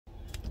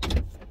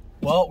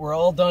Well, we're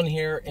all done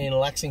here in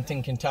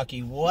Lexington,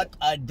 Kentucky. What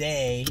a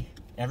day.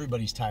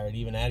 Everybody's tired,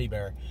 even Addie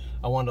Bear.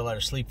 I wanted to let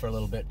her sleep for a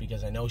little bit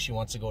because I know she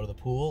wants to go to the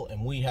pool,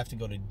 and we have to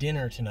go to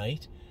dinner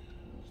tonight.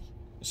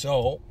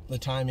 So the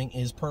timing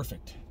is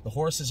perfect. The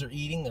horses are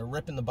eating. They're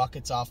ripping the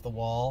buckets off the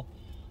wall.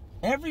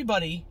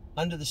 Everybody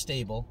under the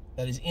stable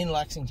that is in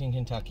Lexington,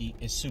 Kentucky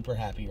is super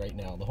happy right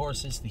now. The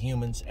horses, the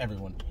humans,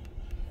 everyone.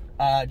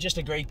 Just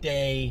a great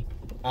day.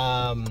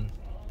 I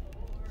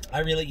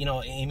really,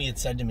 Amy had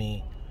said to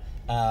me,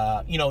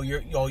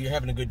 you're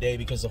having a good day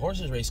because the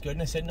horses race good.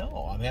 And I said,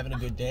 no, I'm having a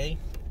good day.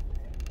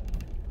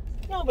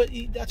 No, but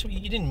that's what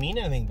you didn't mean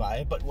anything by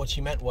it. But what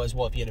she meant was,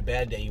 well, if you had a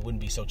bad day, you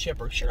wouldn't be so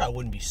chipper. Sure, I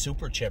wouldn't be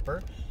super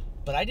chipper,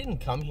 but I didn't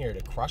come here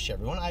to crush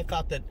everyone. I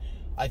thought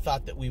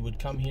that we would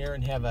come here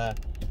and have a.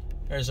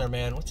 There's our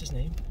man. What's his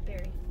name?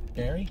 Barry.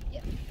 Barry?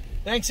 Yep.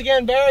 Thanks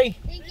again, Barry.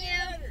 Thank you.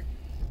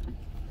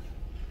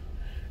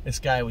 This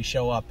guy, we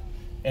show up,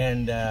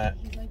 and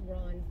he's like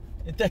Ron.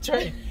 That's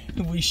right.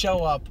 We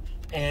show up,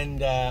 and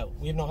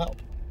we have no help.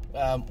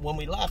 When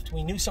we left,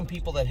 we knew some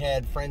people that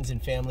had friends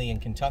and family in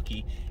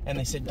Kentucky, and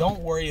they said,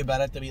 don't worry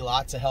about it, there'll be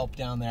lots of help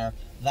down there.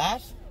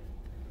 That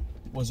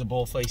was a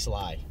bull-faced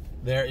lie.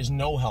 There is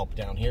no help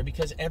down here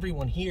because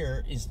everyone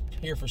here is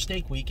here for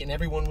Steak Week, and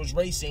everyone was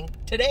racing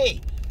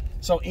today.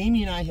 So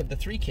Amy and I have the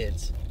 3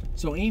 kids,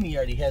 so Amy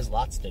already has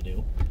lots to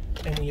do,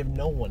 and we have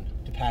no one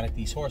to paddock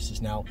these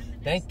horses. Now,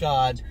 thank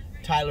God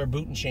Tyler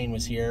Bootenshane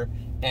was here,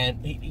 and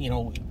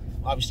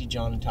obviously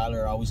John and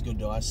Tyler are always good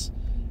to us.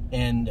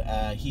 And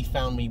he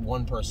found me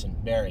one person,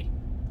 Barry.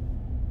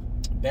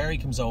 Barry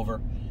comes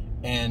over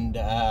and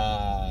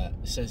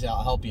says,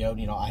 I'll help you out.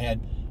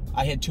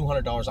 I had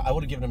 $200. I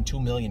would have given him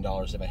 $2 million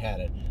if I had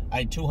it. I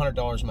had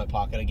 $200 in my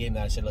pocket. I gave him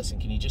that. I said, listen,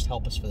 can you just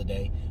help us for the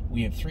day?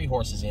 We have 3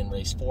 horses in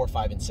race 4,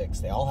 5, and 6.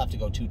 They all have to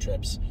go 2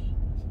 trips.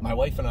 My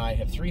wife and I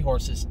have 3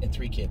 horses and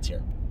 3 kids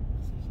here.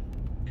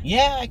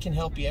 Yeah, I can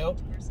help you out.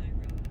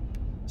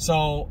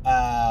 So,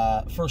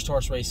 first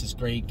horse race is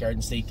great.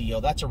 Garden State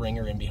Deal. That's a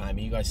ringer in behind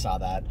me. You guys saw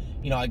that.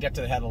 I get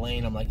to the head of the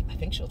lane. I'm like, I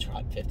think she'll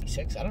trot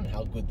 56. I don't know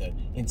how good the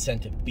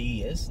incentive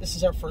B is. This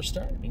is our first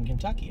start in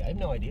Kentucky. I have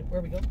no idea. Where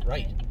are we going?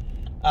 Right.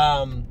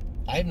 I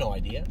have no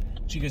idea.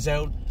 She goes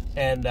out,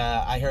 and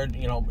I heard,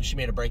 she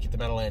made a break at the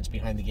Meadowlands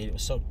behind the gate. It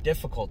was so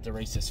difficult to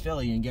race this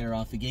filly and get her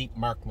off the gate.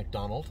 Mark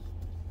McDonald.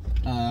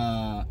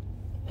 And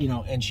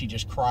she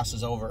just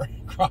crosses over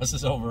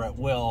at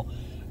will,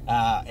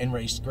 and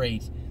raced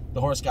great. The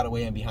horse got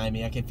away in behind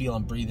me. I could feel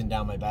him breathing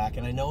down my back.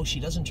 And I know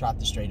she doesn't trot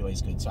the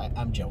straightaways good, so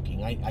I'm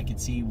joking. I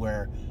could see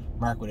where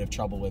Mark would have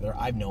trouble with her.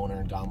 I've known her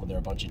and gone with her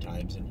a bunch of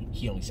times, and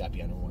he only sat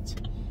behind her once.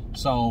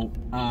 So,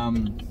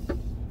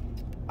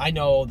 I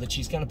know that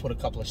she's going to put a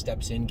couple of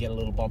steps in, get a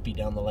little bumpy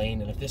down the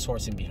lane, and if this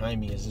horse in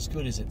behind me is as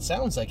good as it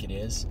sounds like it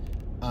is,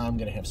 I'm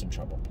going to have some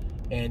trouble.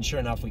 And sure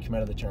enough, we come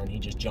out of the turn. He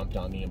just jumped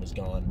on me and was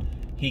gone.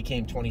 He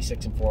came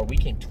 26-4. We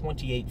came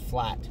 28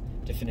 flat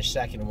to finish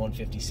second in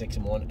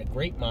 156-1. A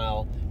great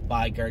mile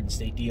by Garden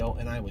State Deal,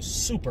 and I was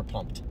super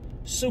pumped.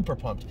 Super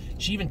pumped.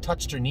 She even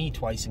touched her knee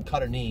twice and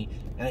cut her knee.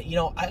 And,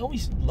 I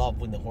always love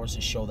when the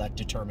horses show that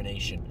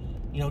determination.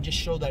 Just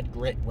show that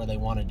grit where they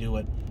want to do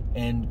it.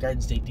 And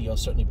Garden State Deal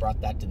certainly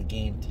brought that to the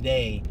game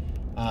today,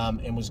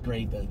 and was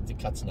great. The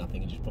cut's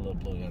nothing. And just put a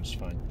little bluey on, it's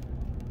fine.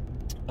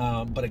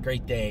 But a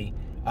great day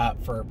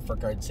for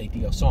Garden State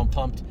Deal. So I'm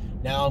pumped.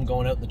 Now I'm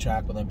going out in the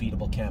track with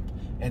Unbeatable Kemp.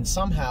 And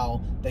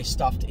somehow they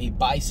stuffed a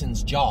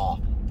bison's jaw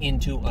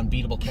into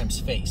Unbeatable Kemp's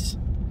face.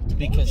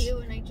 Because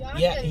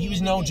he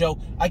was no joke.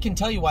 I can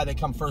tell you why they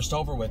come first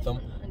over with them. I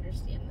don't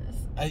understand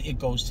this. It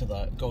goes to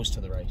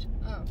the right.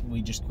 Oh.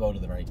 We just go to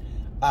the right.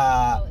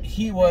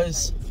 He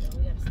was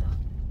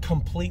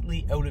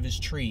completely out of his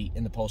tree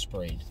in the post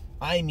parade.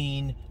 I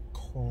mean,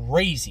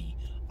 crazy.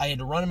 I had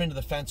to run him into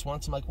the fence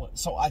once. I'm like, what?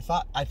 So I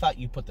thought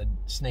you put the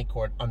snake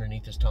cord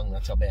underneath his tongue.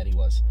 That's how bad he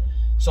was.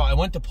 So I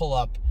went to pull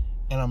up,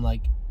 and I'm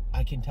like,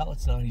 I can tell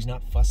he's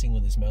not fussing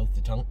with his mouth.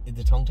 The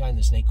tongue tie and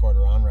the snake cord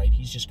are on right.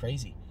 He's just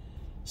crazy.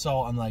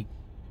 So I'm like,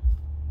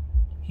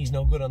 he's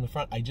no good on the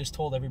front. I just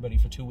told everybody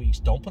for 2 weeks,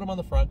 don't put him on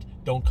the front,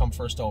 don't come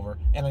first over.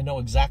 And I know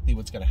exactly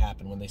what's going to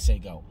happen when they say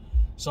go.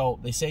 So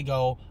they say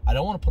go. I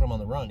don't want to put him on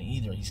the run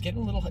either. He's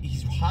getting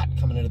he's hot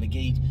coming out of the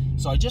gate.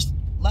 So I just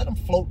let him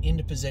float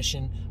into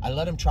position. I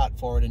let him trot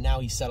forward, and now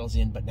he settles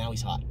in, but now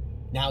he's hot.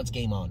 Now it's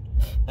game on.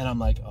 And I'm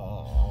like,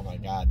 oh my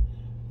God.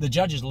 The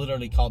judges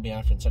literally called me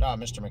after and said,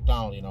 Mr.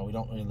 McDonald, we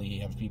don't really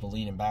have people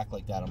leaning back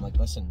like that. I'm like,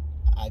 listen,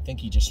 I think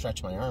he just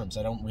stretched my arms.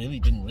 I didn't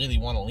really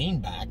want to lean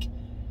back.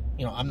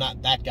 I'm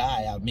not that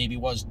guy. I maybe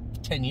was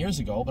 10 years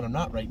ago, but I'm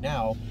not right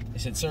now. I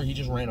said, sir, he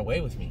just ran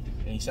away with me.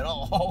 And he said,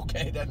 oh,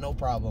 okay, then no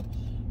problem.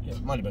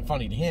 It might have been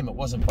funny to him. It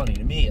wasn't funny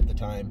to me at the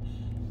time.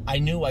 I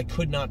knew I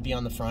could not be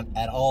on the front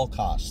at all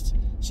costs.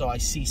 So I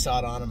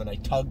seesawed on him and I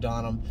tugged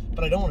on him,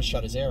 but I don't want to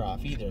shut his air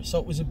off either. So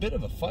it was a bit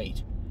of a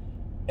fight.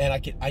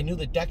 And I knew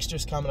that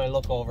Dexter's coming. I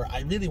look over.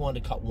 I really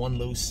wanted to cut one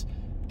loose.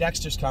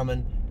 Dexter's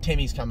coming.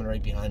 Timmy's coming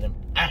right behind him.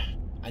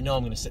 I know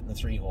I'm going to sit in the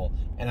 3-hole,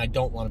 and I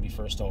don't want to be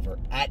first over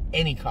at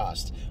any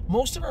cost.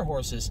 Most of our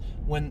horses,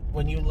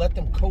 when you let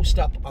them coast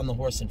up on the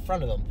horse in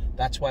front of them,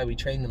 that's why we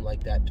train them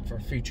like that for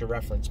future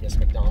reference, Miss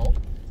McDonald.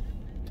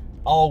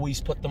 Always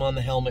put them on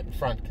the helmet in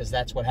front, because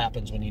that's what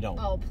happens when you don't.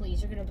 Oh,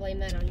 please, you're going to blame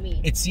that on me.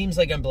 It seems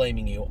like I'm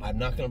blaming you. I'm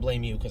not going to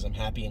blame you because I'm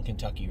happy in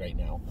Kentucky right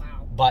now.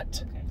 Wow.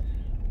 But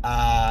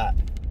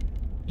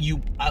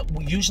Okay.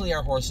 usually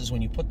our horses,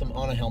 when you put them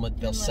on a helmet,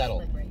 they'll Left settle.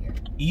 leg right here.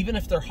 Even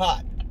if they're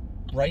hot.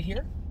 Right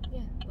here? Yeah.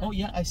 Oh,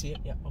 yeah, I see it.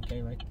 Yeah,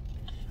 okay, right.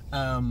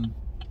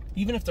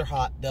 Even if they're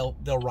hot,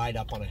 they'll ride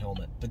up on a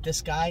helmet. But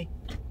this guy,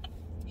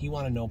 he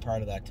wanted no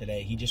part of that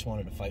today. He just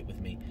wanted to fight with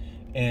me.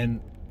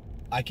 And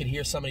I could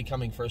hear somebody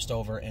coming first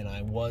over, and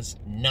I was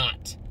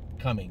not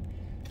coming.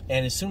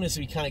 And as soon as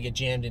we kind of get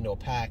jammed into a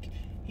pack,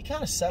 he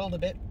kind of settled a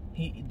bit.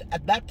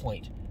 At that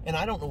point, and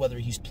I don't know whether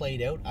he's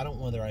played out. I don't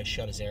know whether I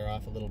shut his air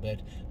off a little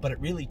bit, but it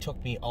really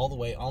took me all the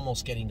way,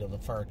 almost getting to the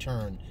far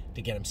turn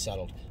to get him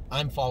settled.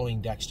 I'm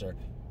following Dexter.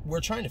 We're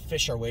trying to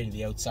fish our way to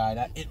the outside.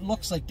 It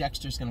looks like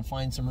Dexter's going to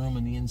find some room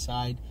on the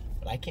inside,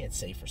 but I can't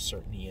say for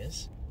certain he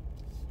is.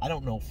 I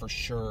don't know for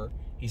sure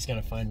he's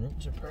going to find room.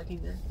 Is there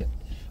parking there? Yep.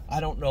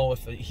 I don't know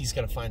if he's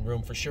going to find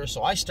room for sure,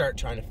 so I start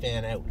trying to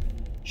fan out.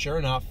 Sure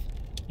enough,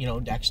 you know,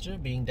 Dexter,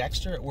 being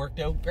Dexter, it worked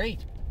out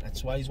great.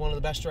 That's why he's one of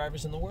the best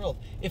drivers in the world.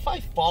 If I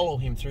follow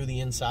him through the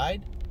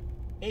inside,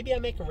 maybe I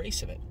make a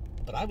race of it.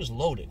 But I was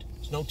loaded.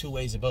 There's no two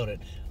ways about it.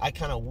 I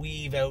kind of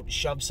weave out,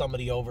 shove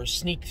somebody over,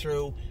 sneak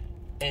through,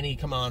 and he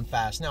come on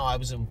fast. Now, I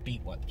was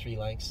beat, what, 3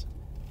 lengths?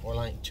 4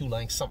 lengths, 2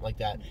 lengths, something like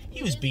that.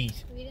 He was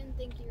beat. We didn't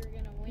think you were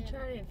going to win. We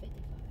tried him 55.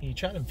 He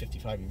tried him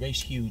 55. He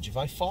raced huge. If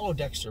I follow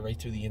Dexter right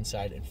through the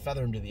inside and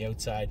feather him to the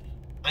outside,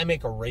 I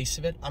make a race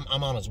of it.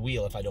 I'm on his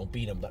wheel if I don't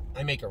beat him, but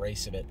I make a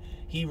race of it.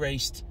 He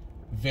raced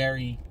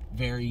very,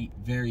 very,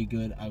 very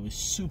good. I was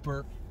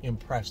super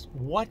impressed.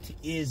 What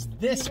is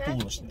this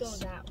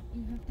foolishness? You have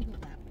to go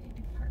that way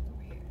to park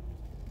over here.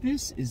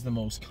 This is the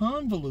most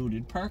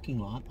convoluted parking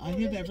lot I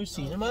have ever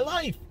seen in my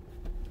life.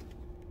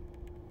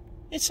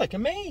 It's like a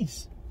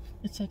maze.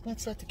 It's like,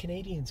 let's let the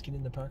Canadians get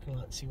in the parking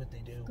lot and see what they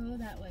do. Go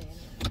that way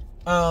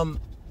anyway.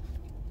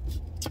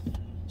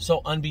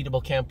 So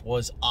Unbeatable Kemp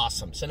was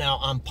awesome. So now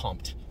I'm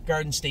pumped.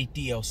 Garden State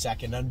Dio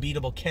second,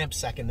 Unbeatable Kemp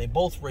second. They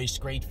both raced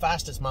great,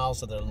 fastest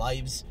miles of their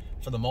lives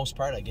for the most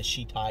part. I guess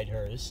she tied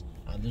hers.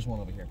 There's one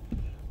over here.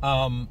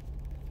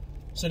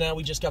 So now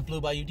we just got Blue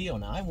Bayou Dio.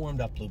 Now I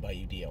warmed up Blue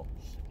Bayou Dio,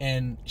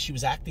 and she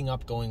was acting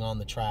up going on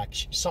the track.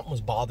 Something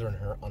was bothering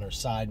her on her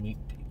side.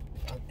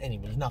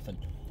 Anyway, there's nothing.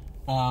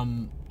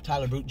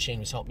 Tyler Butenshain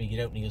was helping me get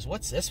out, and he goes,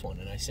 "What's this one?"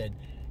 And I said,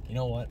 "You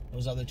know what?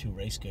 Those other 2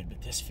 race good,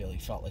 but this filly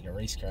felt like a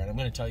race car." And I'm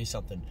going to tell you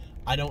something.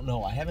 I don't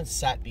know. I haven't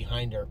sat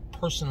behind her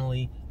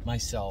personally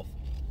myself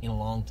in a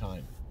long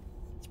time.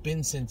 It's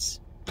been since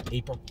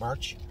April,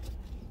 March,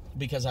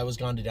 because I was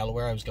gone to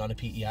Delaware. I was gone to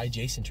PEI.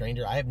 Jason trained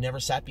her. I have never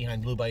sat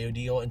behind Blue Bayou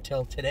Dio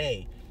until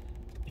today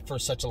for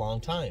such a long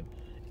time.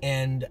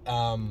 And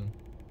I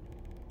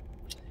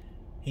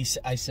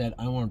said,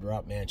 I warmed her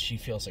up, man. She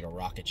feels like a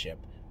rocket ship.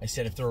 I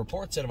said, if the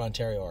reports out of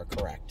Ontario are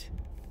correct,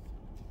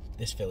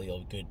 this filly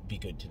will be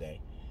good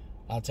today.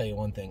 I'll tell you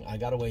one thing. I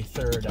got away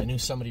third. I knew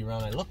somebody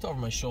around. I looked over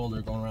my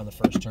shoulder going around the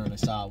first turn. I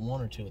saw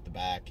 1 or 2 at the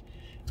back.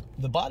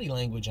 The body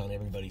language on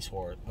everybody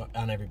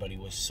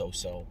was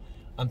so-so.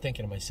 I'm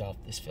thinking to myself,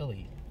 this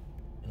filly,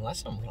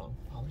 unless I'm wrong,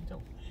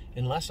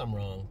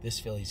 this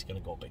filly's going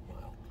to go a big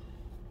mile.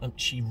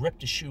 She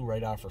ripped a shoe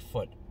right off her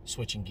foot,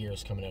 switching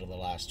gears coming out of the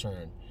last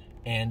turn,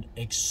 and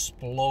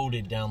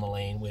exploded down the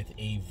lane with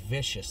a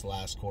vicious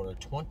last quarter,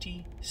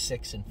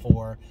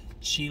 26-4.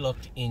 She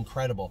looked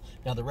incredible.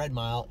 Now, the Red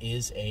Mile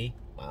is a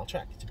mile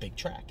track. It's a big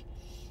track.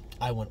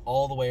 I went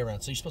all the way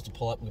around. So you're supposed to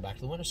pull up and go back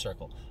to the winner's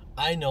circle.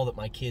 I know that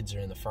my kids are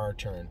in the far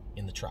turn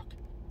in the truck.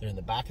 They're in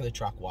the back of the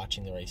truck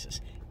watching the races.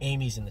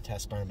 Amy's in the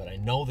test barn, but I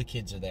know the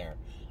kids are there.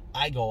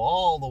 I go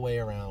all the way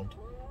around.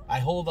 I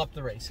hold up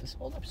the races.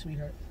 Hold up,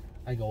 sweetheart.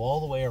 I go all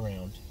the way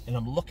around, and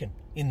I'm looking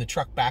in the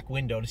truck back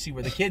window to see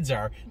where the kids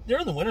are. They're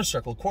in the winner's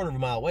circle, a quarter of a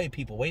mile away,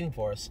 people waiting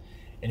for us.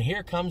 And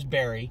here comes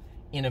Barry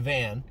in a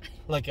van,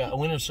 like a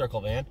winner's circle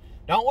van.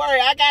 "Don't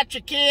worry, I got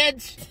your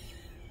kids."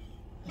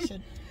 I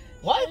said,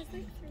 "What?"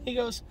 He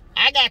goes,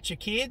 "I got your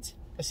kids."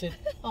 I said,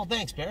 "Oh,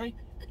 thanks, Barry."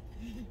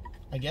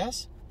 I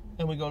guess.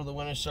 And we go to the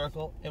winner's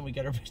circle, and we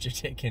get our picture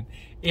taken.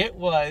 It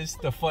was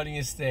the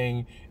funniest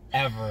thing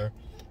ever.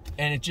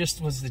 And it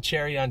just was the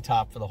cherry on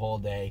top for the whole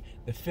day.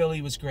 The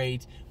filly was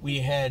great. We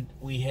had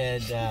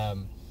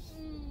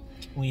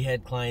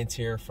clients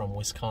here from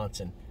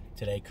Wisconsin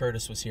today.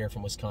 Curtis was here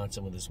from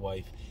Wisconsin with his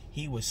wife.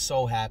 He was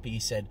so happy. He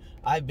said,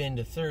 "I've been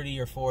to 30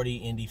 or 40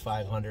 Indy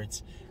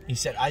 500s." He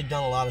said, "I've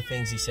done a lot of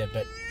things," he said,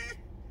 "but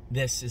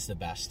this is the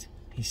best."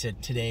 He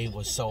said, "Today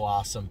was so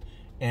awesome."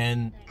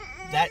 And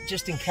that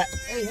just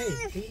Hey,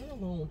 leave me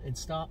alone and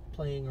stop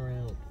playing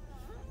around.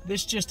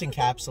 This just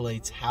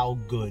encapsulates how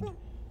good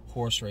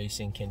horse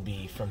racing can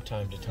be from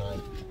time to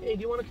time. Hey,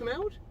 do you want to come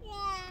out? Yeah.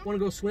 Want to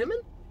go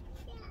swimming?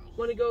 Yeah.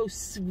 Want to go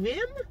swim?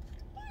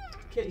 Yeah.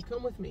 Okay,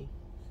 come with me.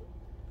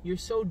 You're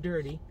so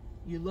dirty.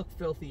 You look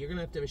filthy. You're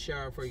gonna have to have a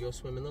shower before you go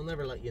swimming. They'll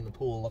never let you in the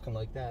pool looking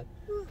like that.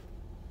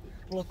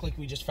 Look like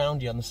we just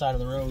found you on the side of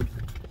the road.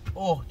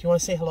 Oh, do you want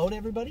to say hello to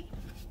everybody?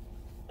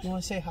 You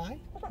want to say hi?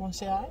 You want to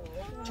say hi?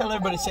 Tell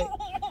everybody, say,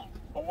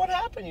 oh, what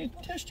happened? You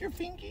touched your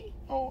fingy?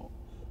 Oh,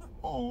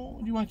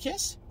 do you want a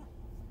kiss?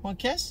 Want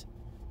a kiss?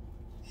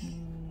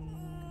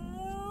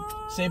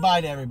 Say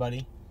bye to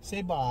everybody.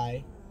 Say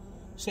bye.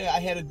 Say, I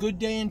had a good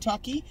day in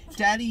Tucky,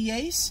 Daddy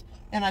Yace,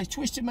 and I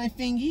twisted my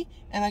fingy,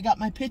 and I got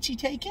my pitchy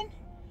taken.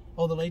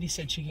 Oh, the lady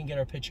said she can get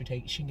our picture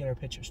taken. She can get our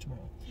pictures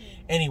tomorrow.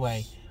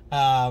 Anyway,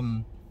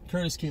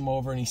 Curtis came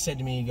over and he said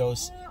to me, he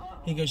goes,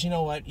 you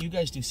know what? You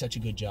guys do such a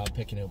good job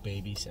picking out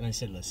babies. And I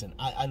said, listen,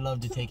 I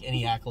love to take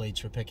any accolades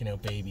for picking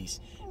out babies.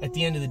 At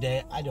the end of the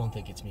day, I don't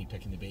think it's me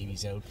picking the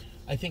babies out.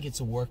 I think it's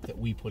the work that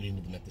we put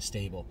into them at the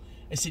stable.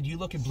 I said, you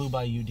look at Blue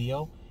Bayou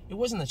Dio. It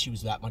wasn't that she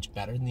was that much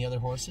better than the other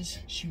horses.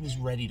 She was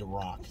ready to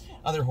rock.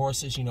 Other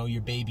horses, you know,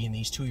 your baby and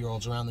these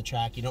 2-year-olds around the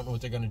track, you don't know what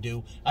they're going to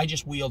do. I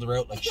just wheeled her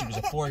out like she was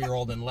a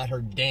 4-year-old and let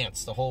her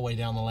dance the whole way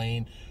down the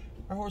lane.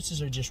 Our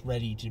horses are just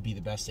ready to be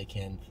the best they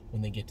can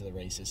when they get to the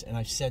races. And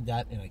I've said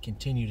that, and I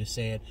continue to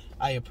say it.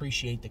 I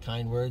appreciate the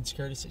kind words,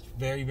 Curtis. It's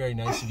very, very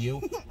nice of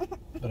you.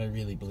 But I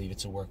really believe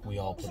it's a work we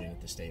all put in at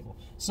the stable.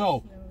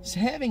 So,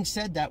 having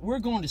said that, we're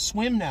going to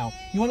swim now.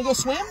 You want to go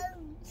swim?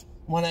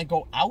 Want to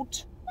go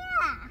out?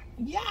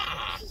 Yeah.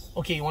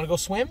 Okay, you want to go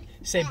swim?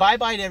 Say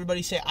bye-bye to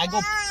everybody. Say, I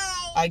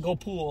go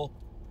pool.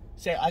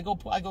 Say, I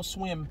go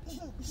swim.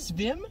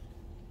 Swim?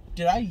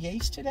 Did I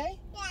yace today?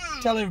 Yeah.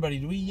 Tell everybody,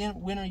 do we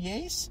win or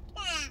yace?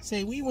 Yeah.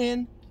 Say, we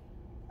win.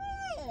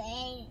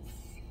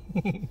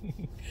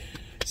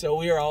 So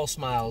we are all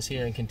smiles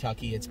here in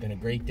Kentucky. It's been a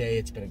great day.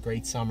 It's been a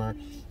great summer.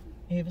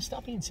 Ava,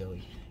 stop being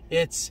silly.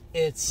 It's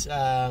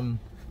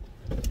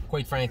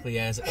quite frankly,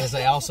 as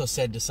I also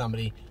said to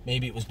somebody,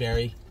 maybe it was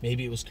Barry,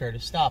 maybe it was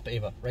Curtis. Stop,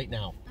 Ava, right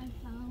now.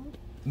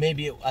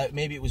 Maybe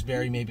it was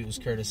Barry, maybe it was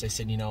Curtis. I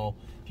said, you know,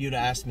 if you'd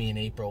asked me in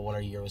April what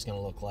our year was going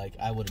to look like,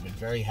 I would have been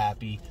very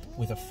happy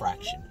with a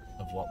fraction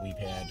of what we've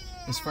had.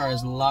 As far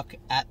as luck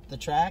at the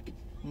track,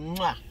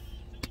 mwah.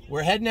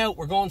 We're heading out,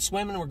 we're going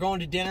swimming, we're going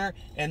to dinner,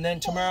 and then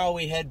tomorrow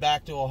we head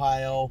back to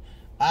Ohio.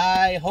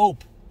 I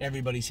hope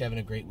everybody's having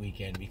a great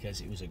weekend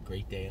because it was a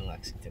great day in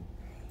Lexington.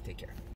 Take care.